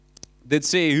Dit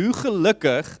sê, hoe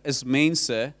gelukkig is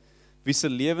mense wie se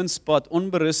lewenspad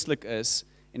onberuslik is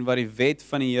en wat die wet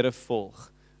van die Here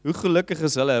volg. Hoe gelukkig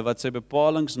is hulle wat sy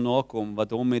bepalings nakom,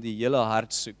 wat hom met die hele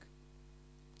hart soek.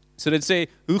 So dit sê,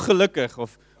 hoe gelukkig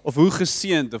of hoe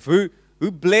geseënd of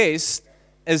hoe blessed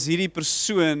is hierdie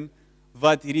persoon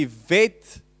wat hierdie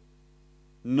wet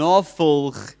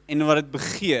navolg en wat dit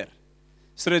begeer.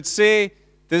 So dit sê,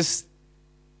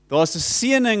 daar's 'n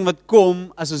seëning wat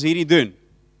kom as ons hierdie doen.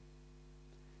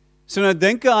 So nou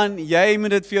dink aan, jy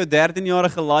moet dit vir jou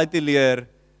 13-jarige laaitie leer,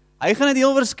 hy gaan dit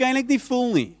heel waarskynlik nie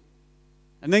voel nie.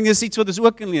 Ek dink dis iets wat ons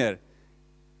ook kan leer.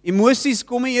 Emosies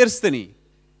kom nie eerste nie.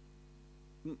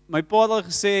 My pa het al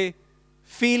gesê,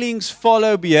 feelings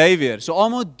follow behavior. So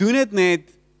almal doen dit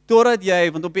net, totdat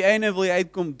jy, want op die einde wil jy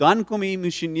uitkom, dan kom jy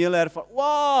emosioneel ervaar,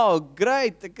 wow,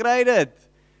 great, ek kry dit.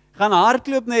 Gaan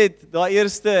hardloop net, daai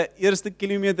eerste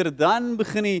kilometer, dan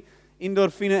begin die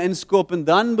endorfine inskop, en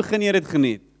dan begin jy dit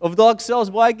geniet. Of dalk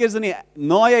selfs baie keer dan nie,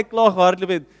 na jy klaar gehardloop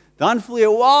het, dan voel jy,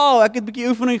 wow, ek het 'n bietjie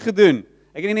oefening gedoen.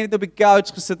 Ek het nie net op die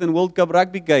couch gesit en World Cup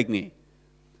rugby kyk nie.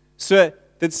 So,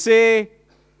 dit sê,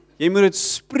 jy moet dit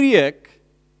spreek,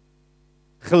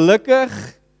 gelukkig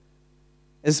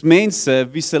is mense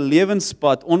wie se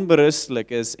lewenspad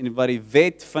onberuslik is en wat die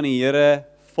wet van die Here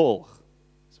volg.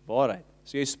 Dis waarheid.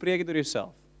 So jy spreek dit oor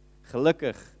jouself.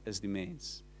 Gelukkig is die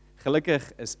mens.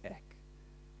 Gelukkig is ek.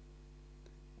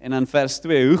 En dan vers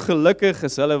 2, hoe gelukkig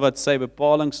is hulle wat sy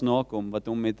bepalings nakom, wat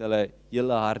hom met hulle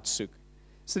hele hart soek.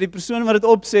 So die persoon wat dit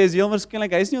opsê is heel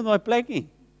waarskynlik, hy is nie op daai plek nie.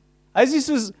 Hy is nie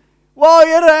soos, wow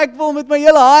Here, ek wil met my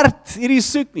hele hart hierdie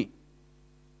soek nie.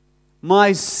 Maar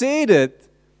hy sê dit,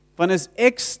 want is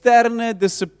eksterne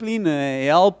dissipline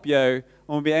help jou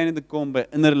om op die einde te kom by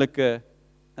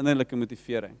innerlike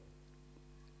motivering.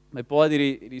 My pa het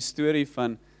hierdie storie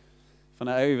van 'n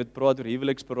ou wat praat oor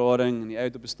huweliksberading, en die ou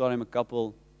het op 'n stadium 'n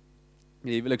koppel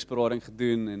die huweliksberading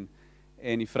gedoen,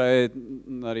 en die vrou het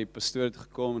na die pastoor toe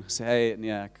gekom en gesê, hey,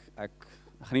 nee, ek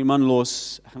gaan die man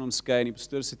los, ek gaan hom skei, en die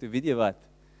pastoor sê toe, weet jy wat,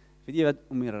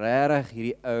 om regtig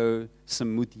hierdie ou se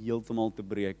moed heeltemal te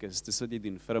breek is, dis wat jy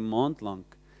doen, vir 'n maand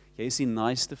lank, jy is die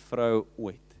niceste vrou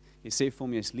ooit, jy sê vir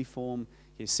hom, jy is lief vir hom,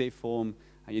 jy sê vir hom,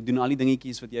 jy doen al die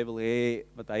dingetjies wat jy wil hê,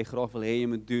 wat hy graag wil hê jy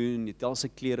moet doen, jy tel sy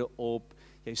klere op,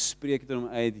 jy spreek dit hom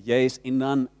uit, en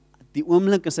dan, die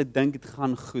oomblik as hy dink het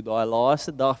gaan goed, daai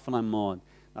laaste dag van die maand,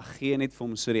 dan gee net vir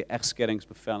hom so die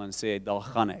egskeringsbevel en sê, daar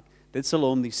gaan ek. Dit sal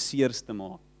hom die seerste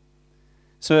maak.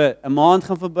 So, 'n maand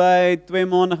gaan verby, 2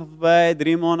 maande gaan verby,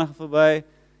 3 maande gaan verby,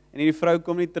 en die vrou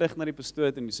kom nie terug na die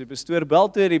pastoor toe nie. So die pastoor bel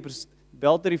toe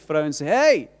die vrou en sê,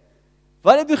 hey,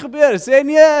 wat het gebeur? Sê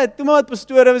nee, toe maar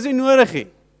pastoor, dit was nie nodig nie.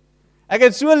 Ek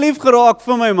het so lief geraak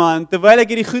vir my man, terwyl ek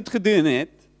hierdie goed gedoen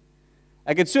het.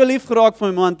 Ek het so lief geraak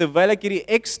vir my man, terwyl ek hierdie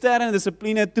eksterne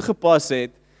dissipline toegepas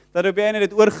het, dat op die einde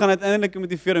dit oorgaan het innerlike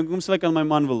motivering, kom sal ek aan my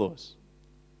man wil los.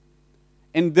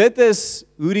 En dit is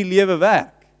hoe die lewe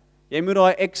werk. Jy moet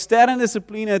daai eksterne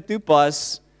dissipline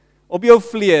toepas op jou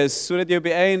vlees, sodat jy op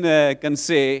die einde kan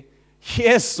sê,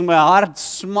 yes, my hart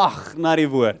smag na die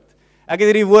woord. Ek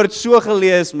het hierdie woord so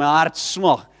gelees, my hart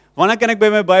smag. Wanneer kan ek by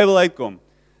my Bybel uitkom?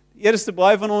 Eerste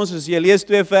baie van ons, as jy lees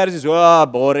 2 versies,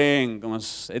 boring, kom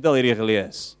ons het al hierdie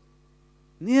gelees.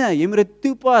 Nee, jy moet dit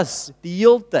toepas, die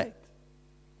heeltyd.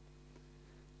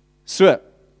 So,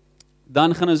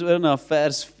 dan gaan ons oor na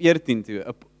vers 14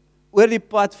 toe. Oor die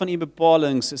pad van die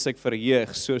bepalings is ek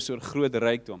verheug, soos oor groot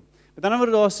rykdom. Met ander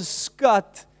woorde, daar's 'n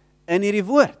skat in hierdie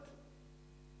woord.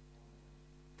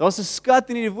 Daar's 'n skat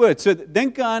in hierdie woord. So,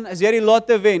 dink aan, as jy die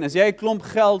lotte wen, as jy 'n klomp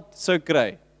geld sou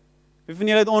kry. Wie van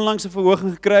julle het onlangs 'n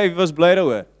verhoging gekry, wie was bly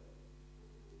daaroor?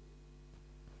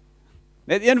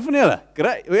 Net een van julle,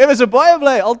 kry. Jy was baie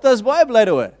bly, altyd baie bly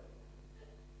daaroor.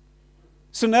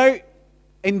 So nou,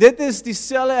 en dit is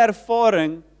dieselfde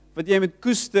ervaring wat jy moet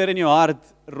koester in jou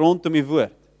hart rondom die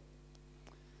woord.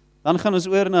 Dan gaan ons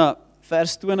oor na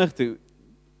vers 20 toe.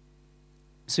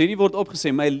 So hierdie word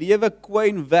opgesê, my lewe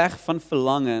kwyn weg van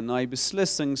verlange na die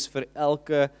beslissings vir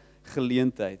elke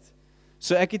geleentheid.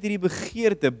 So ek het hierdie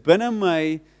begeerte, binne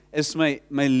my is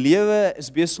my lewe is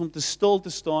besig om te stil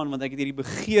te staan, want ek het hierdie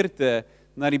begeerte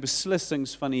na die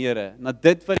beslissings van die Here, na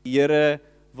dit wat die Here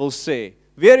wil sê.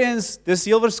 Weereens, dis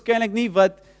heel waarskynlik nie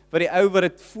wat die ou wat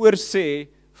dit voorsê,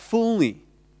 voel nie.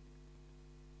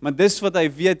 Maar dis wat hy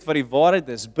weet wat die waarheid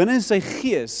is. Binne sy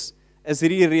gees is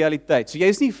hierdie realiteit. So jy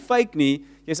is nie fake nie,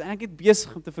 jy is eintlik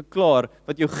besig om te verklaar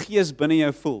wat jou gees binne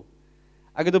jou voel.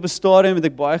 Ek het op 'n stadium met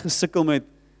ek baie gesukkel met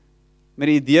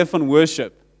die idee van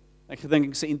worship. Ek gedink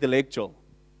ek is 'n intellectual.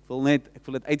 Ek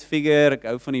wil dit uitfigure, ek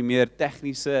hou van die meer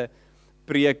tegniese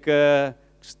preke,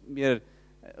 meer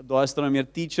Daar is dan meer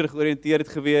teacher georiënteerd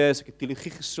gewees, ek het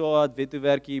teologie geswaat, weet hoe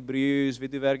werk die Hebreëus,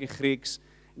 weet hoe werk die Grieks.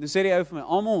 En toe sê die ou vir my,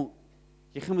 almal,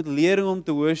 jy gaan moet leer hoe om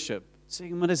te worship. Sê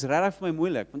ek, maar dis regtig vir my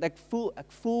moeilik, want ek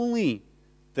voel nie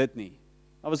dit nie.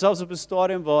 Daar was selfs op 'n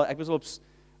stadium waar, ek was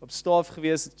op staaf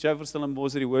gewees, Joe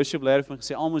Stellenbosch, die worship leier van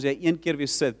gesê, almoes jy een keer weer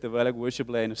sit, terwyl ek worship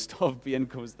lei in 'n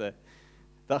staafbijeenkomste,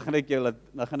 dan gaan ek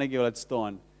jou laat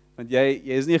staan, want jy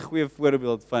is nie 'n goeie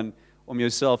voorbeeld van, om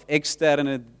jouself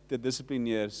eksterne te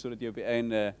dissiplineer, sodat jy op die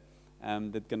einde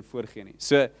dit kan voorgee nie.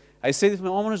 So, hy sê dit vir my,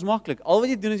 almal is maklik, al wat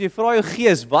jy doen is, jy vra jou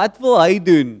gees, wat wil hy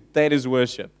doen tydens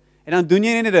worship? En dan doen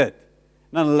jy net dit,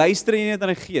 en dan luister jy net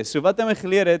aan die gees. So wat hy my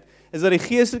geleer het, is dat die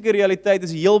geestelike realiteit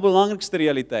is die heel belangrikste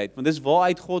realiteit, want dis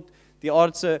waaruit God die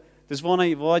aardse, dis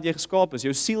waaruit jy geskaap is,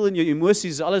 jou siel en jou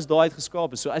emosies, alles daaruit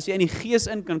geskaap is. So as jy in die gees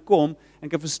in kan kom, en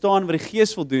kan verstaan wat die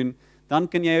gees wil doen, dan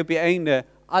kan jy op die einde,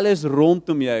 alles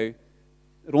rondom jou,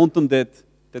 rondom dit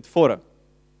vorm.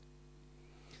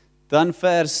 Dan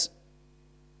vers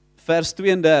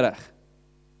 32,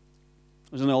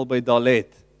 ons is nou al by Dalet,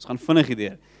 ons gaan vinnig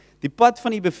hierdeer. Die pad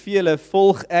van die bevele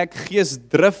volg ek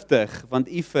geesdriftig, want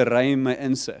u verruim my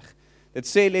insig. Dit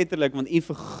sê letterlik, want u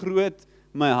vergroot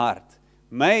my hart.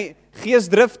 My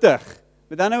geesdriftig,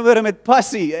 met ander woorde met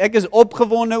passie, ek is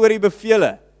opgewonde oor die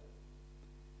bevele.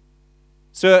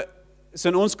 So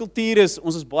in ons kultuur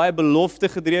ons is baie belofte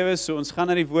gedrewe, so ons gaan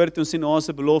na die woord, ons sien ons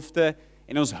belofte,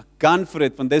 en ons kan vir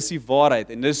dit, want dis die waarheid,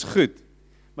 en dis goed.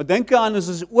 Maar dink aan,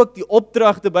 ons ook die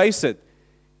opdragte bysit.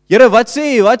 Here, wat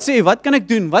sê jy, wat kan ek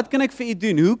doen, wat kan ek vir u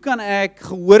doen, hoe kan ek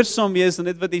gehoorsaam wees aan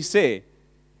dit wat u sê?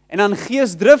 En dan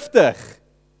geesdriftig,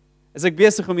 is ek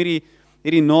besig om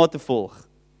hierdie na te volg.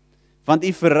 Want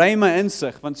u verruim my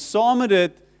insig, want saam met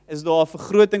dit, is daar 'n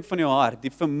vergroting van jou hart,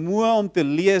 die vermoë om te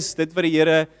lees, dit wat die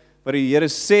Here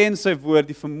sê in sy woord,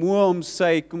 die vermoë om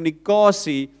sy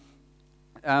kommunikasie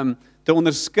te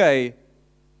onderskei,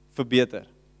 verbeter.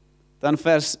 Dan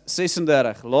vers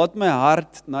 36, laat my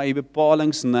hart na u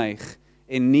bepalings neig,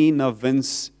 en nie na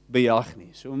wins bejag nie.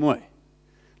 So mooi.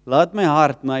 Laat my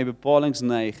hart na u bepalings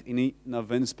neig, en nie na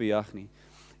wins bejag nie.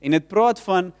 En dit praat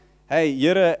van, hey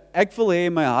Here, ek wil hê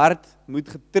my hart moet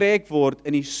getrek word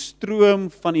in die stroom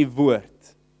van die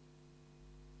woord,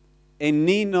 en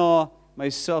nie na my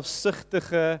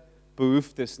selfsugtige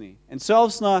behoeftes nie. En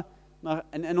selfs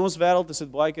in ons wêreld is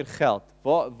dit baie keer geld.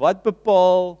 Wat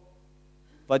bepaal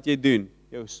wat jy doen?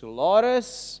 Jou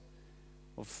salaris?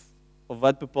 Of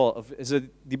wat bepaal? Of is dit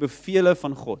die bevele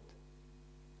van God?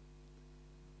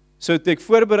 So toe ek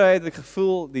voorberei het, ek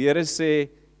gevoel, die Here sê,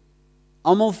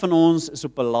 almal van ons is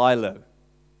op 'n laai-lou.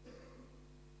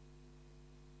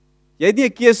 Jy het nie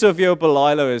 'n keuse of jy op 'n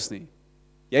laai-lou is nie.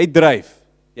 Jy dryf.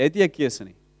 Jy het nie 'n keuse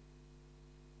nie.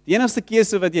 Die enigste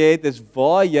keuse wat jy het, is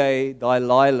waar jy daai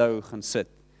laai-lou gaan sit.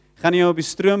 Gaan jy op die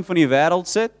stroom van die wêreld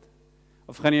sit,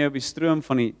 of gaan jy op die stroom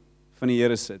van die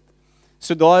Here sit?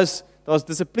 So daar's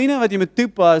dissipline wat jy moet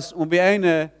toepas, om by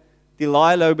einde die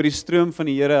laai-lou by die stroom van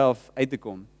die Here af uit te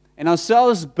kom. En dan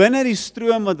selfs binne die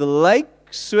stroom wat lyk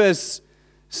soos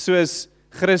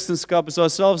Christenskap, is daar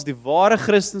selfs die ware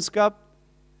Christenskap,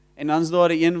 en dan is daar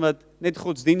die een wat net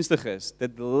godsdienstig is.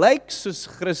 Dit lyk soos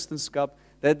Christenskap,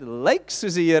 dit lyk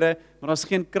soos die Here, maar daar's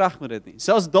geen krag met dit nie.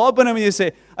 Selfs daar binne moet jy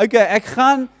sê, okay, ek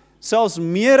gaan selfs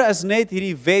meer as net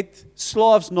hierdie wet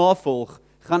slaafs navolg,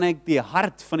 gaan ek die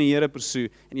hart van die Here pursue,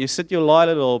 en jy sit jou laai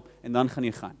daarop, en dan gaan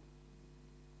jy gaan.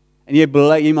 En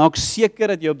jy maak seker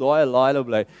dat jy op daai laai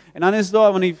bly. En dan is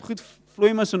daar, want die goed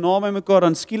vloei maar so naby mekaar,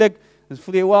 dan skielik, dan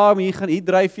voel jy, wow, maar hier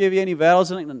dryf jy weer in die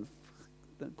wêreld, en dan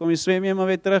kom jy swem jy maar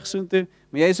weer terug soontoe,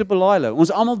 maar jy is op 'n laai.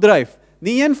 Ons almal dryf.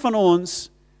 Nie een van ons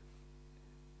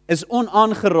is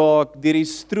onaangeraak deur die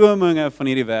strominge van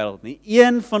hierdie wêreld nie.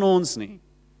 Een van ons nie.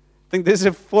 Ek dink dis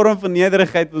 'n vorm van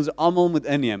nederigheid wat ons almal moet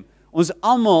inneem. Ons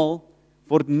almal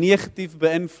word negatief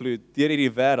beïnvloed deur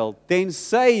hierdie wêreld,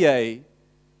 tensy jy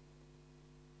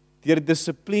deur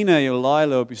dissipline jou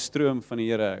laai op die stroom van die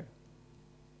Here hou.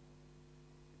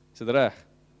 Is dit reg?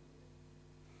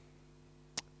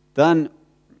 Dan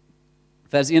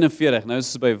vers 41, nou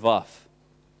is ons by Waf.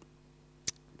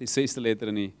 Die 6de letter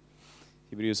in die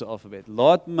Hebreëse alfabet.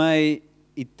 Laat my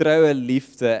u troue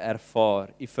liefde ervaar,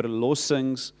 u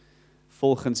verlossings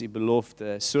volgens u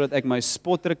belofte, sodat ek my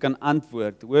spotter kan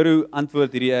antwoord. Hoor hoe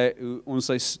antwoord hoe ons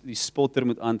die spotter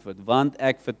moet antwoord, want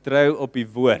ek vertrou op die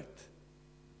woord.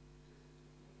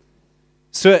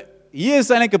 So, hier is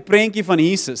eintlik 'n prentjie van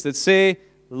Jesus. Dit sê,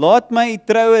 laat my u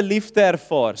troue liefde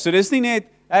ervaar. So dis nie net,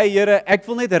 hey Here, ek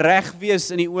wil net reg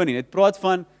wees in die oë nie. Dit praat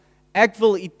van, ek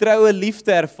wil u troue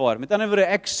liefde ervaar. Met ander woorde,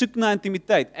 ek soek na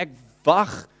intimiteit. Ek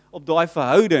wag op daai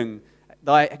verhouding.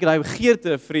 Ek het daai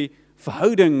begeerte vir die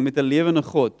verhouding met 'n lewende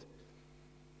God.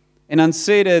 En dan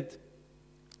sê dit,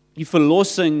 die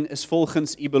verlossing is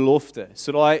volgens u belofte.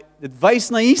 So dit wys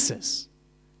na Jesus.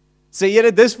 Sê,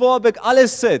 Here, dis waarop ek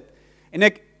alles sit. En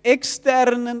ek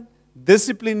ekstern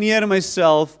dissiplineer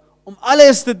myself om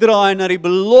alles te draai na die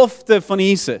belofte van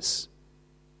Jesus.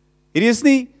 Hier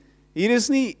is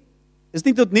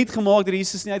nie tot niet gemaak deur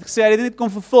Jesus nie. Hy het gesê, hy het dit kom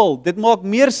vervul. Dit maak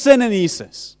meer sin in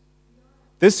Jesus.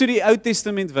 Dis hoe die Ou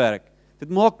Testament werk. Dit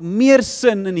maak meer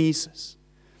sin in Jesus.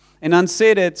 En dan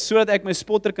sê dit, sodat ek my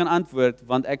spotter kan antwoord,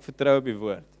 want ek vertrou op die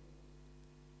woord.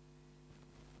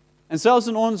 En selfs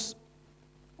in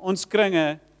ons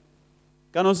kringe,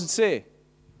 kan ons dit sê.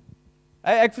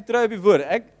 Hey, ek vertrou op die woord.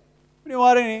 Ek moenie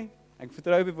worry nie. Ek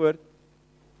vertrou op die woord.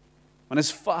 Want dit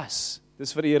is vas.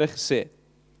 Dis wat die Here gesê het.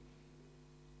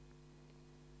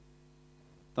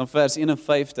 Dan vers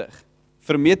 51.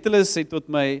 Vermeteles het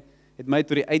my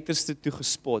tot die uiterste toe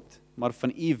gespot, maar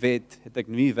van u wet het ek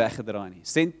nie weggedraai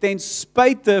nie. Ten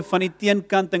spyte van die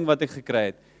teenkanting wat ek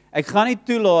gekry het. Ek gaan nie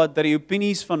toelaat dat die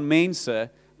opinies van mense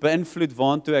beïnvloed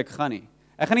waartoe ek gaan nie.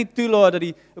 Ek gaan nie toelaat dat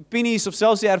die opinies of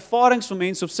selfs die ervarings van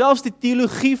mense of selfs die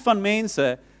teologie van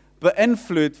mense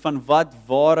beïnvloed van wat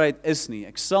waarheid is nie.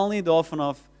 Ek sal nie daarvan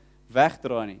af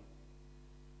wegdraai nie.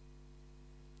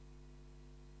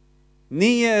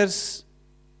 Nie eers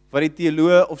wat die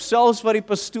teoloog of selfs wat die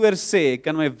pastoor sê,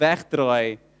 kan my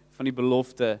wegdraai van die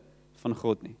belofte van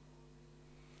God nie.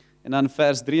 En dan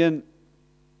vers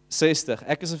 63,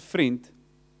 ek is 'n vriend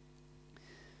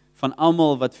van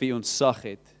almal wat vir u ontsag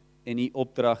het en u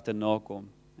opdragte nakom.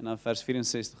 En dan vers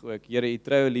 64 ook, Here, u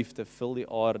troue liefde vul die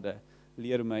aarde,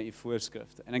 leer my u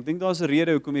voorskrifte. En ek dink daar's 'n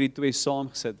rede hoekom hierdie twee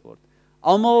saamgesit word.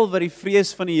 Almal wat die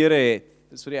vrees van die Here het,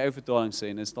 dis wat die ou vertaling sê,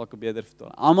 en dit is dalk 'n beter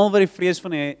vertaling. Almal wat die vrees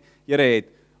van die Here het,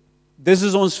 dis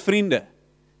is ons vriende.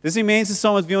 Dis die mense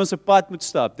saam met wie ons 'n pad moet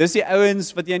stap. Dis die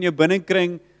ouens wat jy in jou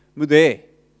binnekring moet hê.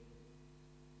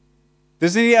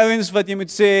 Dis nie die ouens wat jy moet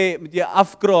sê, moet jy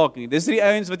afkraak nie. Dis nie die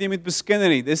ouens wat jy moet beskinder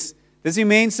nie. Dis die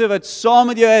mense wat saam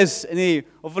met jou is,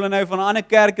 of hulle nou van 'n ander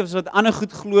kerk is wat ander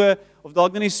goed glo, of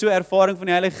dalk nie so ervaring van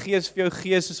die Heilige Gees vir jou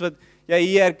gee, soos wat jy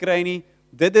hier kry nie.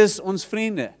 Dit is ons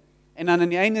vriende. En dan aan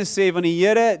die einde sê, van die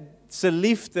Here se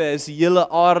liefde is die hele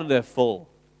aarde vol.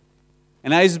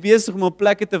 En hy is besig om op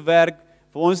plekke te werk,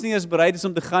 vir ons nie eens bereid is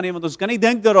om te gaan nie, want ons kan nie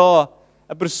dink dat daar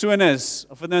 'n persoon is,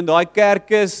 of dit nou in daai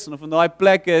kerk is, of in daai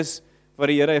plek is, waar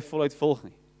die Here voluit volg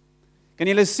nie. Kan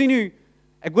julle sien hoe,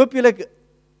 ek hoop julle,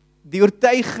 die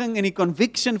oortuiging en die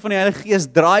conviction van die Heilige Gees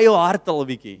draai jou hart al 'n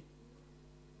bietjie.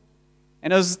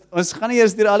 En ons gaan nie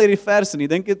eers deur al hierdie verse nie.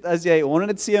 Dink dit as jy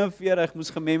 147 moes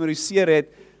gememoriseer het,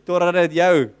 totdat dit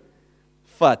jou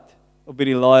vat op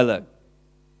hierdie laai.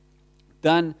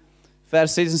 Dan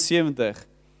vers 76.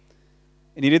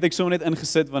 En hier het ek sommer net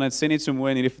ingesit, want dit sê net so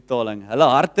mooi in hierdie vertaling. Hulle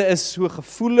harte is so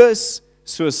gevoelloos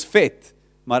soos vet,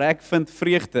 maar ek vind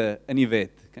vreugde in die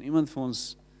wet. Kan iemand vir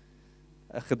ons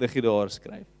 'n gediggie daar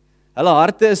skryf? Hulle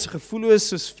harte is gevoelloos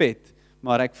soos vet,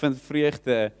 maar ek vind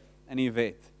vreugde in die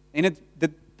wet. En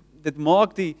dit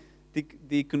maak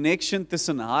die connection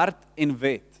tussen hart en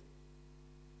wet.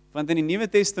 Want in die Nuwe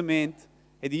Testament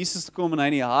het Jesus gekom en hy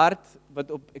in die hart,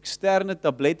 wat op eksterne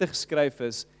tablette geskryf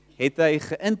is, het hy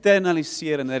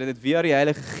geïnternaliseer en hy het dit via die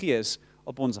Heilige Gees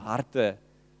op ons harte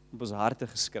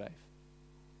geskryf.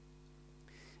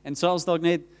 En selfs dalk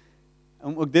net,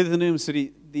 om ook dit te noem, so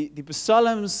die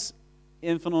psalms,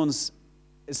 een van ons,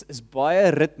 is baie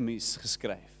ritmies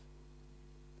geskryf.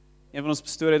 Een van ons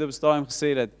pastore het op 'n stadium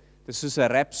gesê dat dit is soos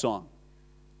 'n rap song.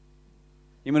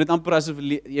 Jy moet dit amper asof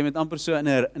jy moet amper so in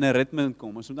 'n ritme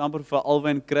kom. Ons moet amper vir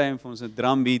Alwyn kry en vir ons 'n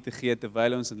drum beat te gee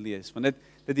terwyl ons dit lees. Want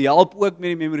dit help ook met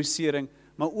die memorisering,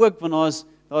 maar ook want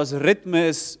daar's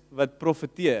ritmes wat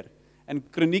profeteer. In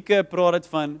Kronieke praat dit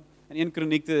van, in 1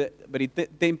 Kroniek by die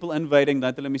tempelinwyding,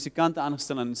 dat hulle musikante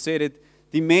aangestel en sê dit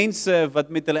die mense wat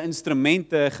met hulle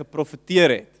instrumente geprofeteer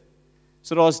het.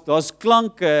 So daar's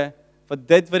klanke wat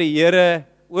dit wat die Here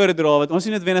oordra, wat ons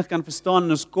nie noodwendig kan verstaan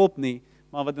in ons kop nie,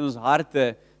 maar wat in ons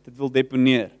harte dit wil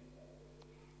deponeer.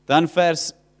 Dan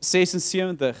vers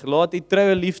 76, laat die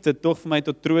troue liefde tog vir my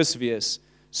tot troos wees,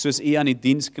 soos u aan die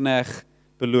dienskneg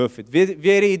beloof het.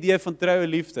 Weer die idee van troue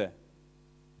liefde.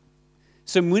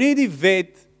 So moenie die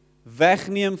wet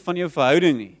wegneem van jou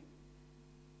verhouding nie.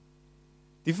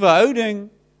 Die verhouding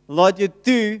laat jou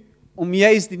toe om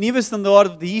juist die nuwe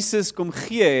standaard wat Jesus kom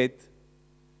gee het,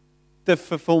 te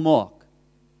vervolmaak.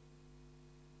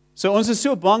 So ons is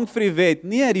so bang vir die wet.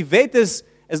 Nee, die wet is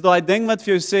daai ding wat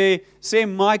vir jou sê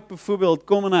Mike byvoorbeeld,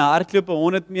 kom in 'n hardloop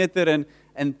 100 meter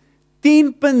in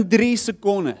 10.3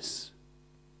 sekondes.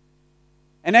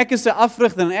 En ek is 'n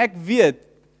afrigter en ek weet,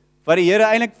 wat die Here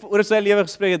eintlik oor sy lewe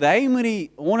gespreek het, hy moet die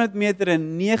 100 meter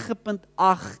in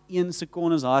 9.81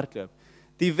 sekondes hardloop.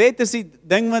 Die wet is die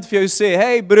ding wat vir jou sê,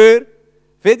 hey broer,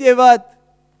 weet jy wat,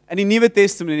 in die Nuwe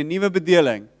Testament, in die nuwe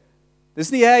bedeling,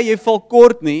 dis nie jy val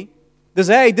kort nie, dis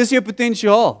dis jou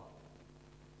potensiaal.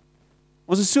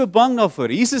 Ons is so bang daarvoor.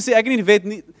 Jesus sê, ek het nie die wet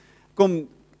nie, kom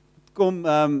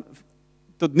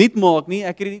tot niet maak nie,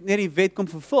 ek het net die wet kom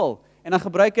vervul. En dan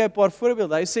gebruik hy 'n paar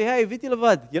voorbeelde. Hy sê, hey, weet julle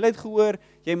wat, julle het gehoor,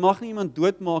 jy mag nie iemand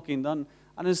doodmaak en dan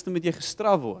anders moet jy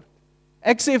gestraf word.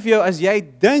 Ek sê vir jou, as jy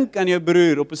dink aan jou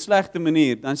broer op 'n slegte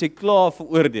manier, dan is jy klaar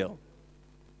veroordeel.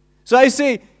 So hy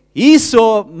sê,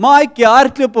 hierso, Mike, jy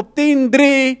hardloop op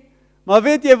 10:3, maar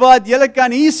weet jy wat, julle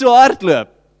kan hierso hardloop.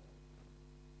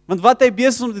 Want wat hy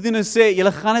besig om te doen is sê,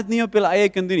 julle gaan dit nie op julle eie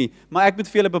kan doen nie, maar ek moet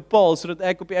vir julle bepaal, sodat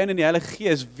ek op die einde in die Heilige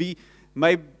Gees, wie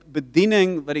my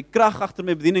bediening, wat die krag agter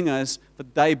my bediening is, wat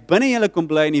hy binne julle kom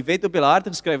bly en die wet op julle harte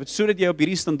geskryf het, sodat jy op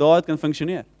hierdie standaard kan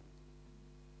funksioneer.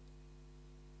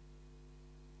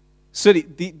 So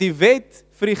die wet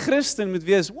vir die Christen moet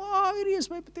wees, wow, hierdie is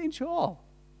my potensiaal.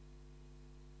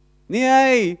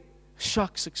 Nee,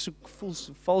 shucks, ek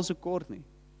val so kort nie.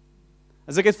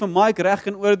 As ek het vir Mike reg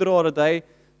kan oordra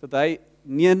dat hy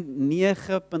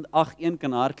 9.81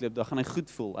 kan hardloop, dan gaan hy goed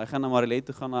voel. Hy gaan na Marilet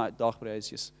toe gaan na dag by die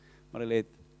huisjes. Marilet,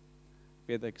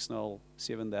 weet ek is nou al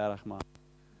 37 maar.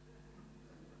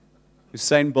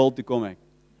 Usain Bolt toe kom ek.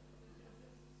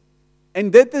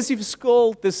 En dit is die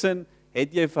verskil tussen,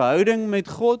 het jy verhouding met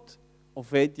God, of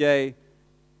het jy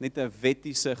net 'n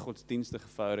wettiese godsdienstige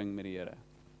verhouding met die Here?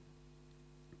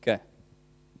 Okay.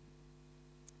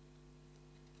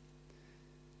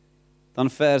 Dan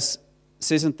vers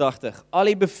 86. Al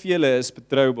die bevele is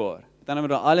betroubaar. Met ander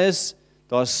woorde, alles,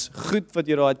 daar's goed wat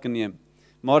jy daaruit kan neem.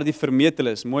 Maar die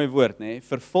vermeteles, mooi woord, nê?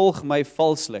 Vervolg my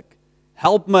valslik.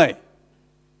 Help my.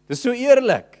 Dis so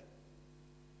eerlik.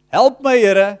 Help my,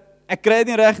 Here. Ek kry dit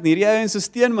nie reg nie. Hierdie ouens is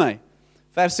teen my.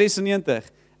 Vers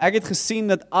 96. Ek het gesien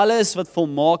dat alles wat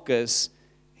volmaak is,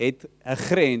 het 'n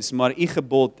grens, maar u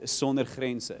gebod is sonder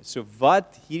grense. So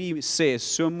wat hierdie sê is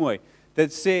so mooi.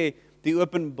 Dit sê die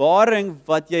openbaring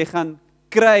wat jy gaan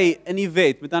kry in die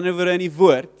wet, met ander woorde in die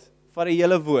woord, van die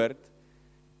hele woord,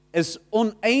 is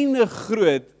oneindig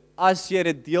groot as jy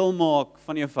dit deel maak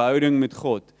van jou verhouding met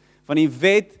God. Want die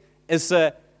wet is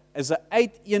 'n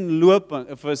uiteenloping,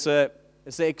 of is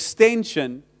 'n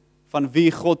extension van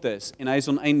wie God is, en hy is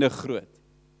oneindig groot.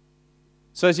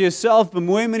 So as jy jouself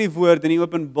bemoei met die woord en die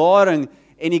openbaring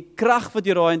en die krag wat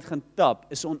jy daarin gaan tap,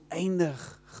 is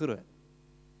oneindig groot.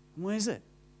 Hoe mooi is dit?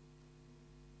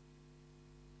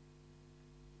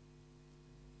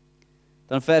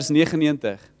 Dan vers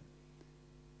 99.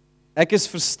 Ek is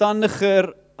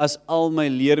verstandiger as al my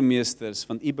leermeesters,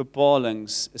 want u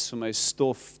bepalings is vir my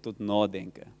stof tot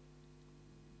nadenke.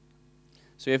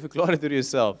 So jy verklaar dit oor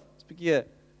jouself. Dis 'n bietjie 'n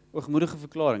hoogmoedige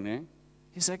verklaring, né?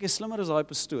 Jy sê ek is slimmer as daai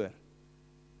pastoor.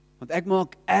 Want ek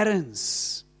maak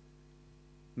erns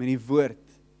met die woord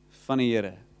van die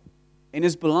Here. En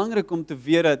dit is belangrik om te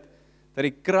weet dat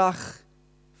die krag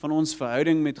van ons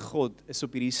verhouding met God is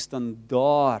op hierdie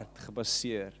standaard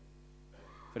gebaseer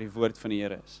vir die woord van die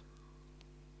Here is.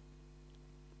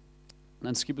 En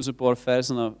dan skiep ons 'n paar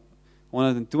verse na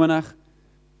 120.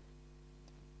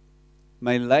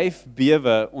 My lyf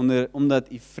bewe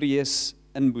omdat u vrees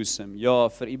inboesem. Ja,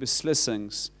 vir u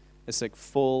beslissings is ek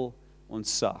vol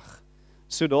ontsag.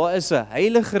 So daar is 'n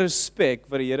heilige respek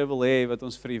wat die Here wil hê, wat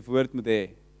ons vir die woord moet hê.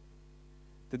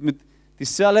 Dit moet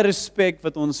dieselfde respek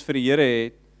wat ons vir die Here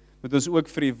het, moet ons ook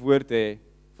vir die woord hê,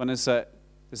 want dit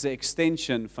is 'n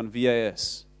extension van wie hy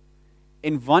is.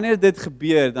 En wanneer dit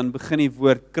gebeur, dan begin die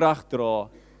woord krag dra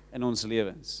in ons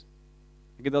lewens.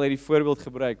 Ek het al hierdie voorbeeld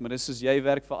gebruik, maar dis soos jy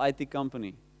werk vir IT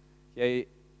company. Jy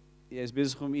is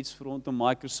besig om iets rondom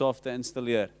Microsoft te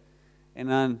installeer. En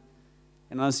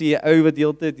dan sien jy ou wat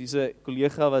heeltyd, hier's 'n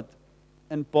kollega wat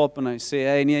inpop en hy sê,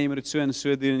 hey nee, jy moet dit so en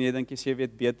so doen, en jy dink jy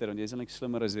weet beter, want jy is eintlik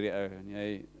slimmer as hierdie ou, en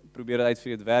jy probeer dit uit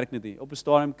vir dit werk net nie. Op 'n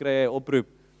stadium kry hy 'n oproep,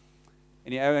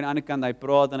 en die ou aan die ander kant, hy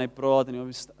praat, en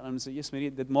dan sê, yes, maar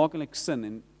dit maak eintlik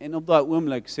sin, en op daai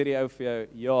oomblik sê die ou vir jou,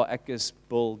 ja, ek is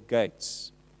Bill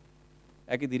Gates.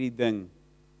 Ek het hierdie ding,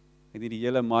 ek het hierdie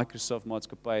hele Microsoft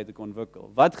maatskappy het ek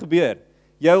ontwikkel. Wat gebeur?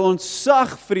 Jou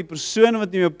ontsag vir die persoon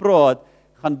wat met jou praat,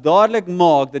 gaan dadelik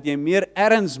maak dat jy meer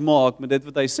erns maak met dit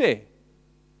wat hy sê.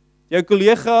 Jou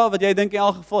kollega wat jy dink in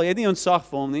elk geval, jy het nie ontsag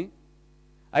vir hom nie.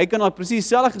 Hy kan al presies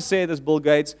dieselfde gesê het as Bill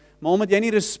Gates, maar omdat jy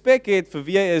nie respek het vir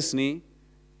wie hy is nie,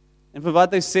 en vir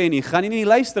wat hy sê nie, gaan jy nie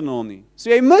luister na hom nie. So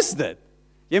jy mis dit.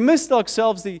 Jy mis dalk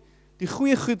selfs die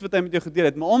goeie goed wat hy met jou gedeel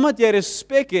het, maar omdat jy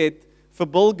respek het vir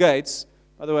Bill Gates,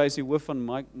 by the way, hy is die hoof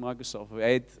van Microsoft,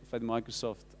 hy het van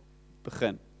Microsoft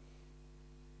begin.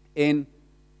 En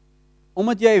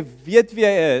omdat jy weet wie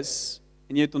hy is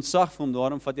en jy het ontzag vir hom,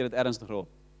 daarom vat jy dit ernstig op.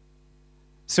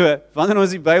 So, wanneer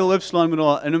ons die Bybel opslaan met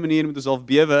haar in 'n manier met ons half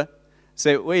bewe,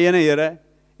 sê, o Jene Here,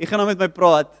 U gaan nou met my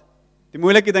praat. Die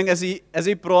moeilike ding as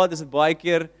hy praat, is dit baie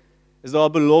keer, is daar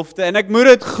 'n belofte, en ek moet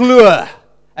dit glo.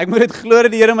 Ek moet dit glo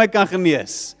dat die Here my kan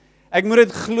genees. Ek moet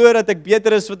dit glo dat ek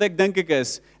beter is wat ek dink ek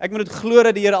is. Ek moet dit glo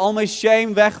dat die Here al my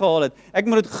shame weggehaal het. Ek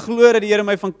moet dit glo dat die Here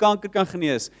my van kanker kan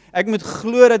genees. Ek moet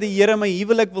glo dat die Here my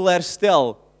huwelik wil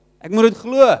herstel. Ek moet dit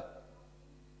glo.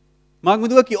 Maar ek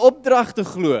moet ook die opdragte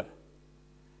glo.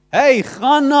 Hey,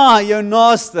 gaan na jou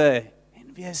naaste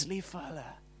en wees lief vir hulle.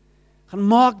 Gaan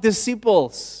maak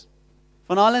disippels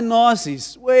van alle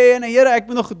nasies. En Here, ek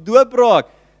moet nog gedoop raak.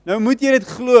 Nou moet jy dit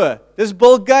glo. Dis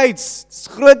Bill Gates. Dis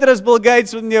groter as Bill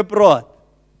Gates wat met jou praat.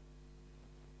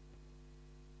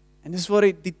 En dis waar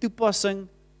die toepassing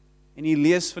en die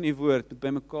lees van die woord moet by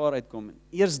mekaar uitkom.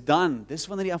 Eers dan, dis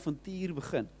wanneer die avontuur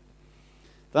begin.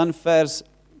 Dan vers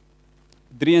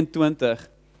 23.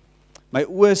 My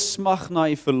oë smag na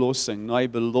die verlossing, na die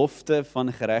belofte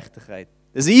van geregtigheid.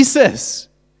 Dis Jesus.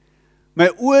 My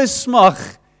oë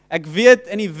smag. Ek weet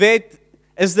in die wet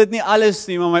is dit nie alles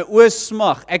nie, maar my oë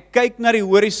smag. Ek kyk na die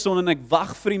horison en ek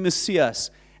wag vir die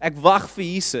Messias. Ek wag vir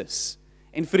Jesus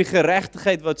en vir die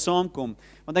geregtigheid wat saamkom.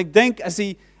 Want ek dink as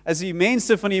die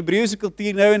mense van die Hebreëse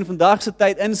kultuur nou in vandag se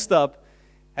tyd instap,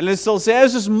 hulle sal sê,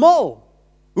 ons is mal.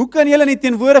 Hoe kan julle in die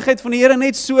teenwoordigheid van die Here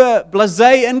net so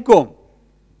blasé inkom?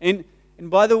 En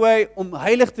by the way, om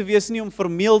heilig te wees nie, om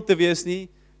formeel te wees nie,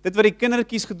 dit wat die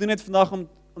kindertjies gedoen het vandag om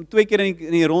 2 keer in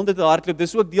die ronde te hardloop,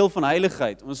 dis ook deel van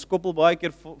heiligheid. Ons koppel baie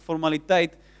keer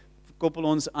formaliteit, koppel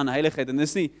ons aan heiligheid, en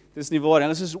dis nie waar.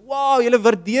 En hulle sê, wow, julle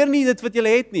waardeer nie dit wat julle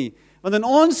het nie. Want in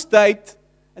ons tyd,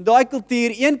 in daai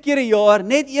kultuur, 1 keer 'n jaar,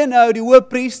 net een ou, die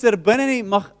hoëpriester,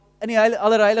 mag in die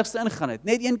allerheiligste ingaan het.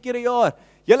 Net 1 keer 'n jaar.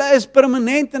 Julle is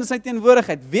permanent in sy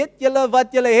teenwoordigheid. Weet julle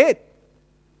wat julle het?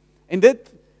 En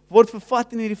dit word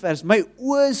vervat in hierdie vers. My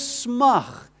oë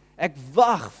smag, ek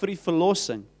wag vir die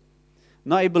verlossing,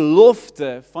 na die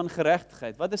belofte van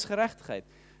geregtigheid. Wat is geregtigheid?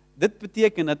 Dit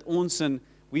beteken dat ons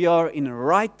we are in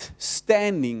right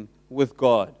standing with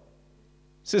God.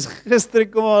 Soos gister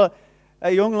kom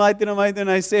 'n jong laaitie na my toe en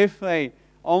hy sê vir my,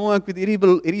 almal ek moet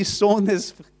hierdie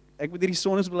sondes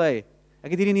bely.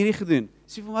 Ek het hierdie gedoen.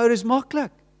 Sê vir my, dis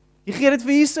maklik. Jy gee dit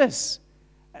vir Jesus.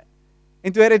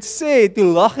 En toe hy dit sê, toe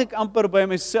lag ek amper by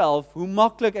myself, hoe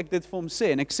maklik ek dit vir hom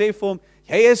sê. En ek sê vir hom,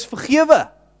 jy is vergewe.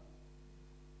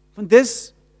 Want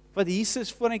dis wat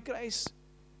Jesus voor die kruis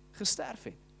gesterf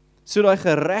het. So daai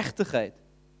geregtigheid.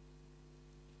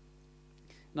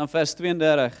 En dan vers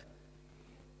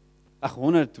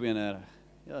 132.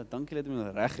 Ja, dankie dat jy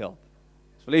my reg help.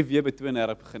 Ek wil weer by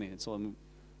 32 begin, dit sal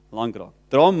lank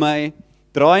raak.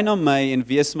 Draai na my en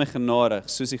wees my genadig,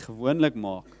 soos jy gewoonlik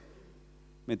maak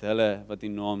met hulle wat die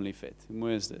naam lief het. Hoe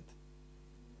mooi is dit?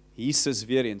 Jesus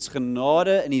weer eens,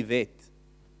 genade in die wet,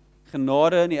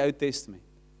 genade in die Ou Testament.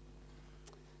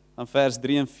 Dan vers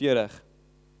 43,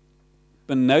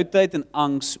 benoudheid en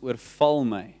angs oorval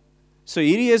my. So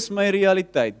hierdie is my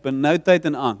realiteit, benoudheid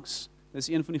en angs. Dis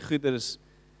een van die goeders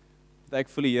wat ek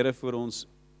voel die Here vir ons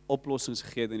oplossings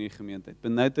gegee het in die gemeente.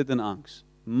 Benoudheid en angs.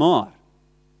 Maar,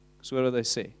 so wat hy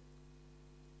sê,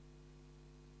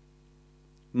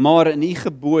 maar in die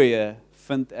gebooie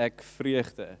vind ek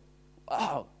vreugde.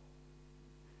 Wow!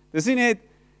 Dis nie net,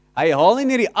 hy haal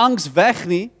nie die angs weg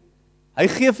nie, hy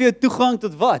gee vir jou toegang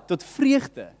tot wat? Tot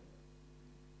vreugde.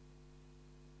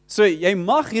 So, jy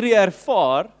mag hierdie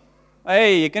ervaar,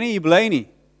 jy kan nie hier bly nie.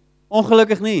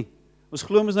 Ongelukkig nie. Ons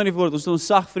glo mos nou die woord, ons is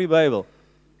sag vir die Bybel.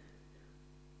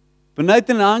 Benoud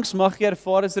en angs mag jy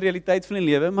ervaar as die realiteit van die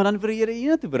lewe, maar dan wil die Here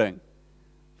hier toe bring,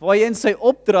 waar jy in sy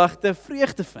opdragte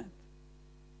vreugde vind.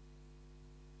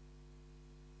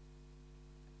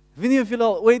 Ek weet nie of jy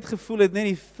al ooit gevoel het, net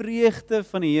die vreugde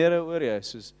van die Here oor jou,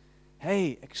 soos,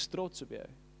 ek is trots op jou.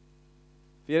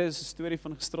 Weer is 'n storie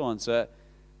van gisteraan, so,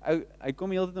 hy kom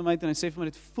die hele tyd na my toe en hy sê vir my,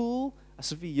 dit voel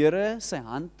asof die Here sy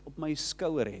hand op my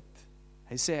skouer het.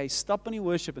 Hy sê, hy stap in die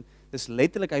worship, en dis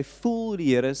letterlik, hy voel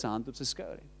die Here sy hand op sy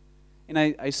skouer het. En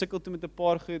hy sukkel toe met 'n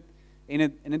paar goed,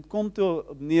 en dit kom toe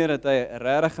op neer, dat hy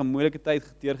regtig 'n moeilike tyd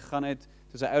deurgegaan het,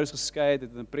 toe sy ouers geskei het,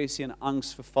 in depressie en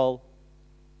angs verval.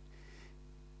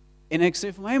 En ek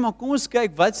sê vir my, maar kom ons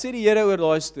kyk, wat sê die Here oor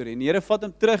daai storie? En die Here vat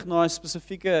hom terug na 'n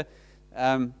spesifieke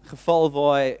geval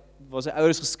waar sy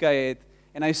ouers geskei het,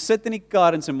 en hy sit in die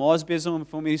kar, en sy ma is besig om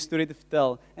vir hom hierdie storie te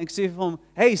vertel, en ek sê vir hom,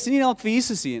 sien jy dalk vir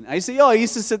Jesus hier? Hy sê, ja,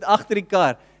 Jesus sit agter die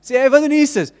kar. Sê, wat doen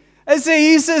Jesus? Hy sê,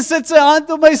 Jesus sit sy hand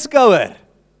op my skouer.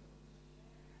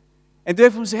 En toe hy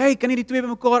vir hom sê, hey, kan jy die twee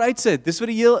bymekaar uitsit? Dis wat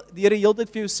die Here heeltyd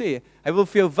vir jou sê. Hy wil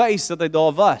vir jou wys dat hy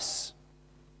daar was.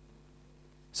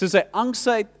 So sy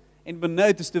angsheid en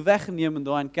benoud is toe weggeneem in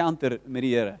daai encounter met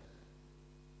die Here.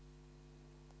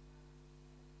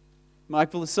 Maar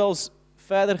ek wil selfs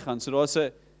verder gaan. So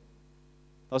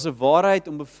daar's 'n waarheid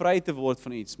om bevry te word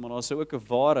van iets, maar daar's ook 'n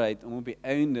waarheid om op die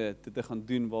einde te gaan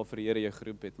doen waarvoor die Here jou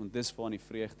geroep het, want dis waarna die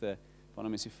vreugde, waarna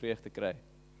mens die vreugde kry.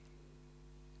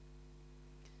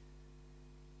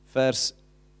 Vers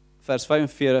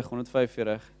 45,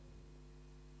 145.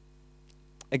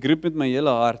 Ek roep met my hele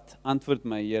hart, antwoord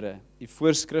my Here, U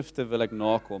voorskrifte wil ek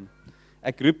nakom.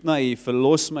 Ek roep na U,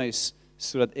 verlos my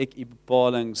sodat ek U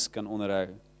bepalings kan onderhou.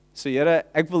 So Here,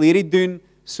 ek wil hierdie doen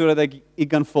sodat ek U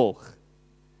kan volg.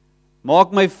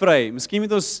 Maak my vry. Miskien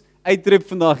moet ons uitroep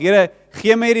vandag, Here,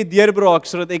 gee my hierdie deurbraak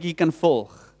sodat ek U kan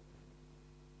volg.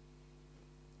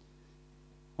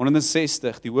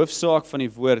 160, die hoofsaak van die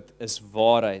woord is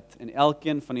waarheid en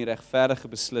elkeen van die regverdige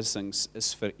beslissings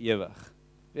is vir ewig.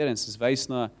 Weerens, dit wys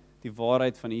na die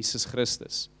waarheid van Jesus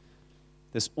Christus.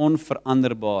 Dis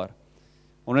onveranderbaar.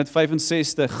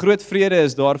 165, groot vrede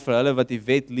is daar vir hulle wat die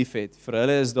wet liefhet. Vir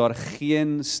hulle is daar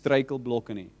geen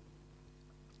struikelblokke nie.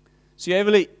 So jy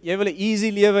wil 'n easy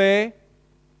lewe hê,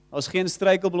 daar's geen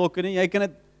struikelblokke nie, jy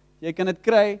kan dit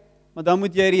kry, maar dan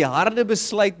moet jy die harde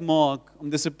besluit maak om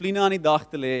dissipline aan die dag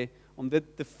te lê, om dit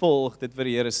te volg, dit wat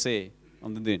die Here sê,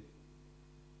 om te doen.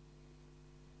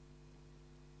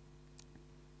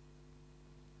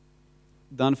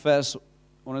 Dan vers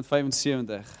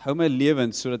 175, hou my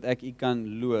lewend sodat ek U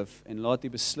kan loof en laat die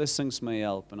beslissings my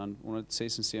help. En dan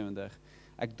 176,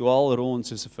 ek dwaal rond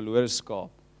soos 'n verlore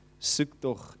skaap, soek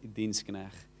tog U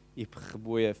dienskneg, U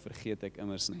gebooie vergeet ek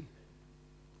immers nie.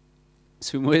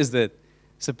 So mooi is dit.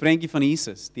 Dis 'n prentjie van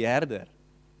Jesus, die herder.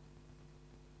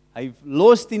 Hy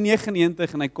los die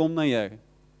 99 en hy kom na jou.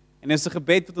 En dis 'n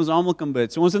gebed wat ons almal kan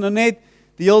bid. So ons het nou net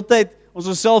die hele tyd ons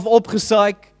onsself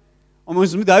opgesaai om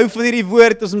ons moet hou van hierdie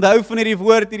woord, ons moet hou van hierdie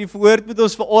woord moet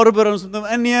ons verorber, ons moet hom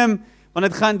inneem,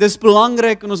 want dis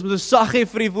belangrik, en ons moet sag hê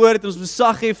vir die woord, en ons moet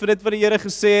sag hê vir dit wat die Here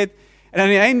gesê het, en aan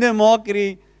die einde maak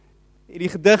hierdie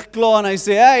gedig klaar, en hy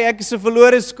sê, hey, ek is 'n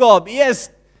verlore skaap, yes,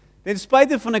 ten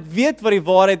spyte van ek weet wat die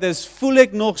waarheid is, voel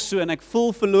ek nog so, en ek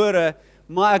voel verlore,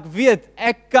 maar ek weet,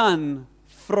 ek kan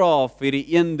vra vir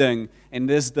die een ding, en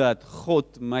dis dat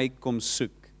God my kom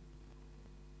soek.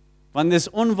 Want dis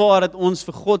onwaar dat ons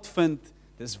vir God vind,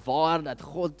 dis waar dat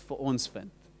God vir ons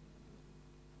vind.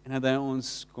 En dat hy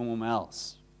ons kom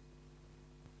omhels.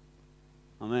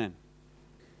 Amen.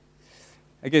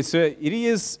 Okay, so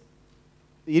hierdie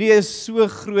is so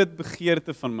groot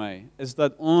begeerte van my, is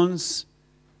dat ons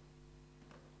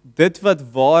dit wat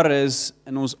waar is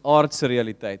in ons aardse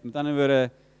realiteit, met ander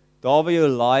woorde, daar waar jou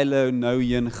Lilo nou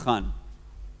heen gaan.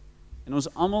 En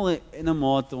ons almal in 'n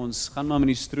mate, ons gaan maar met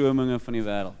die strominge van die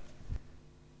wêreld.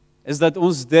 Is dat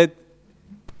ons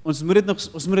moet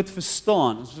dit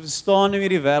verstaan. Ons moet verstaan hoe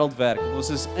hierdie wêreld werk.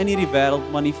 Ons is in hierdie wêreld,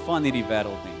 maar nie van hierdie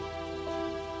wêreld nie.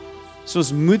 So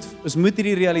ons moet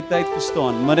hierdie realiteit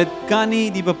verstaan, maar dit kan nie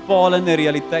die bepalende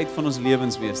realiteit van ons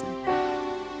lewens wees nie.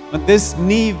 Want dis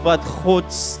nie wat God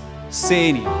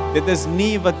sê nie. Dit is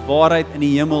nie wat waarheid in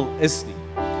die hemel is nie.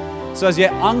 So as jy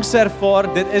angs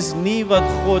ervaar, dit is nie wat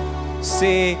God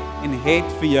sê en het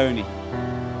vir jou nie.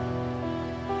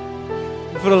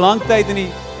 Vir 'n lang tyd in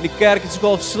die kerk het ek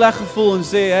al sleg gevoel en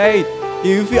sê, hey,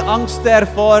 jy hoef nie angs te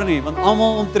ervaar nie, want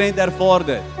almal omtrent ervaar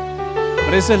dit.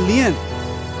 Maar dis 'n leuen.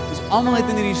 Ons almal het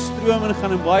in hierdie strome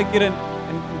gaan, en baie keer in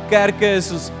kerke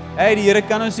is ons, hey, die Here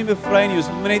kan ons nie bevry nie, ons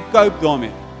moet net cope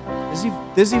daarmee.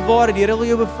 Dis die waarheid, die Here wil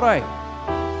jou bevry.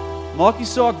 Maak nie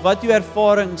saak wat jou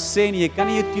ervaring sê nie, jy kan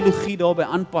nie jou teologie daarbey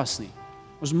aanpas nie.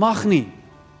 Ons mag nie.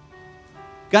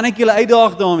 Kan ek julle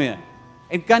uitdaag daarmee?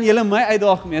 En kan julle my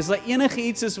uitdaag mee? As daar enige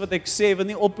iets is wat ek sê wat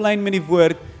nie oplyn met die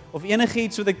woord, of enige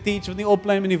iets wat ek teach wat nie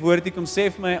oplyn met die woord, ek kom sê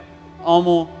vir my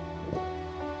almal,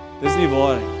 dis nie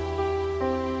waar nie.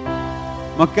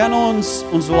 Maar kan ons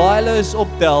Lilos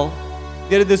optel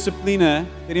deur die dissipline,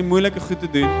 deur die moeilike goed te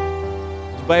doen,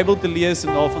 ons Bybel te lees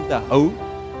en daarvan te hou.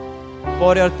 'n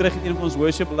Paar jaar terug het een van ons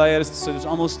worship leiers ons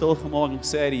almal stil gemaak en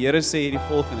gesê, die Here sê hierdie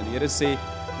volgende, die Here sê,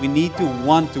 we need to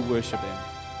want to worship Him.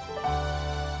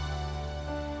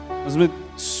 Ons moet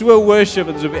so worship,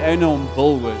 dat ons op die einde om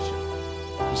wil worship.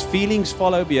 Ons feelings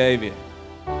follow behavior.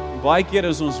 En baie keer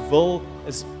is ons wil,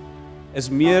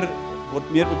 word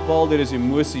meer bepaal deur ons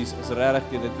emosies, as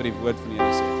regtig dit wat die woord van die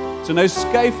Here sê. So nou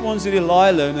skuif ons hierdie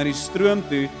Lilo na die stroom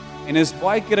toe, en is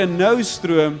baie keer 'n nou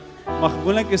stroom, maar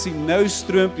gewoonlik is die nou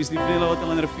stroompies, die van julle wat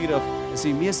al in 'n rivier af, is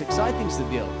die mees excitingste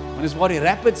deel, want dis waar die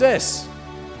rapids is.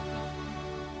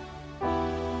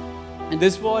 En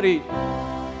dis waar die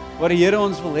Here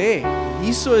ons wil hê.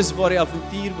 Hierso is waar die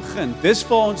avontuur begin. Dis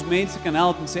waar ons mense kan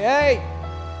help en sê, hey,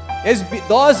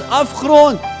 daar is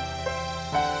afgrond.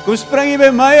 Kom spring jy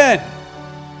by my in.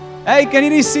 Hey, kan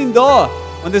jy nie sien daar?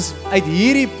 Want dis uit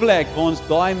hierdie plek waar ons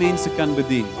daai mense kan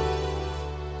bedien.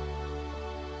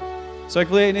 So ek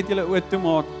wil hê net julle oë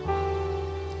toemaak.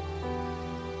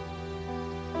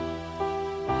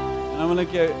 En dan wil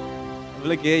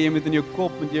ek hê jy moet in jou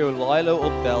kop met jou laai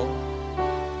optel.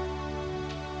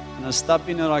 En dan stap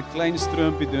jy na daai klein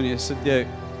stroompie toe en jy sit jy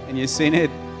en jy sê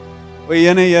net, o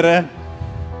Here,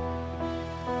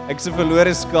 ek is 'n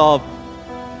verlore skaap.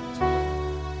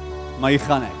 Maar hier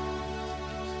gaan ek.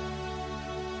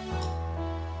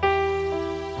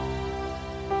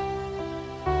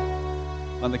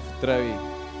 Want ek vertrou U.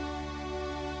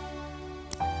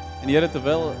 En Here,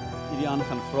 terwyl hierdie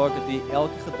aangaan, vra ek dat U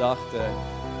elke gedagte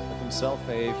wat homself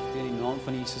verhef teen die naam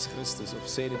van Jesus Christus of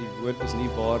sê dat die woord is nie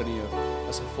waar nie of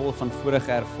as gevolg van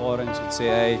vorige ervarings wat sê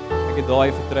hy, ek het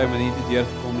daai vertrou maar nie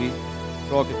deurgekom nie,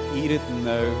 vra ek dat U dit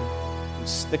nou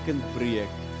stikkend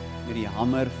breek met die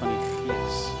hamer van die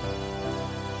Gees.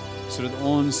 Sodat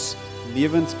ons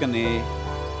lewens kan hê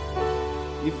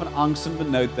nie van angs en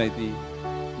benoudheid nie,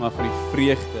 maar van die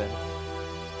vreugde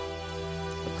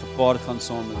wat gepaard gaan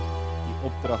saam met die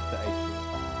opdragte uitvoer.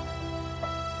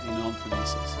 In die naam van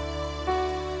Jesus.